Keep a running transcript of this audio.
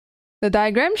The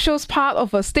diagram shows part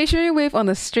of a stationary wave on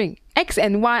a string. X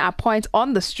and Y are points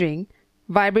on the string.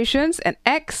 Vibrations and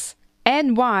X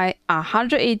and Y are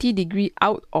 180 degrees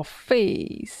out of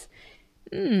phase.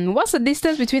 What's the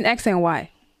distance between X and Y?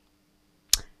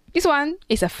 This one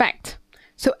is a fact.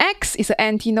 So X is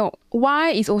an antinode.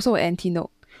 Y is also an antinode.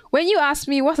 When you ask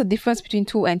me what's the difference between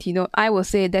two antinodes, I will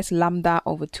say that's lambda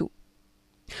over 2.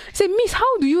 Say, Miss,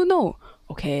 how do you know?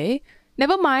 Okay,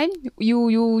 never mind.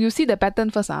 You see the pattern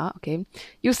first. Okay,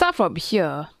 you start from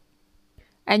here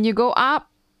and you go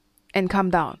up and come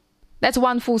down. That's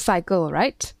one full cycle,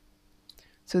 right?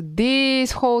 So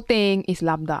this whole thing is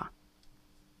lambda.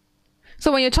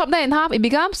 So when you chop that in half, it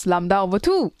becomes lambda over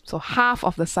 2. So half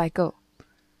of the cycle.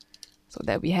 So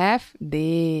that we have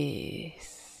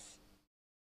this.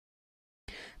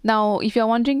 Now, if you're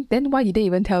wondering, then why did they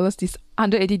even tell us this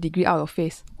 180 degree out of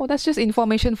phase? Oh, that's just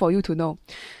information for you to know.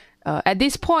 At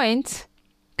this point,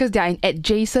 because they are in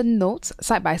adjacent nodes,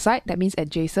 side by side, that means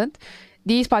adjacent,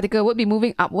 this particle would be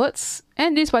moving upwards,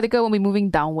 and this particle will be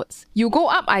moving downwards. You go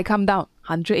up, I come down.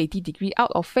 180 degree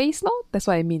out of phase, no? That's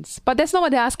what it means. But that's not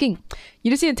what they're asking.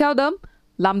 You just need to tell them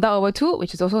lambda over 2,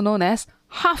 which is also known as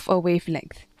half a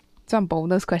wavelength. Some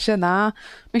bonus question.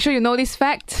 Make sure you know this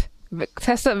fact.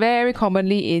 Tested very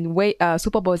commonly in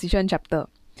superposition chapter.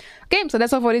 Okay, so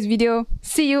that's all for this video.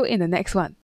 See you in the next one.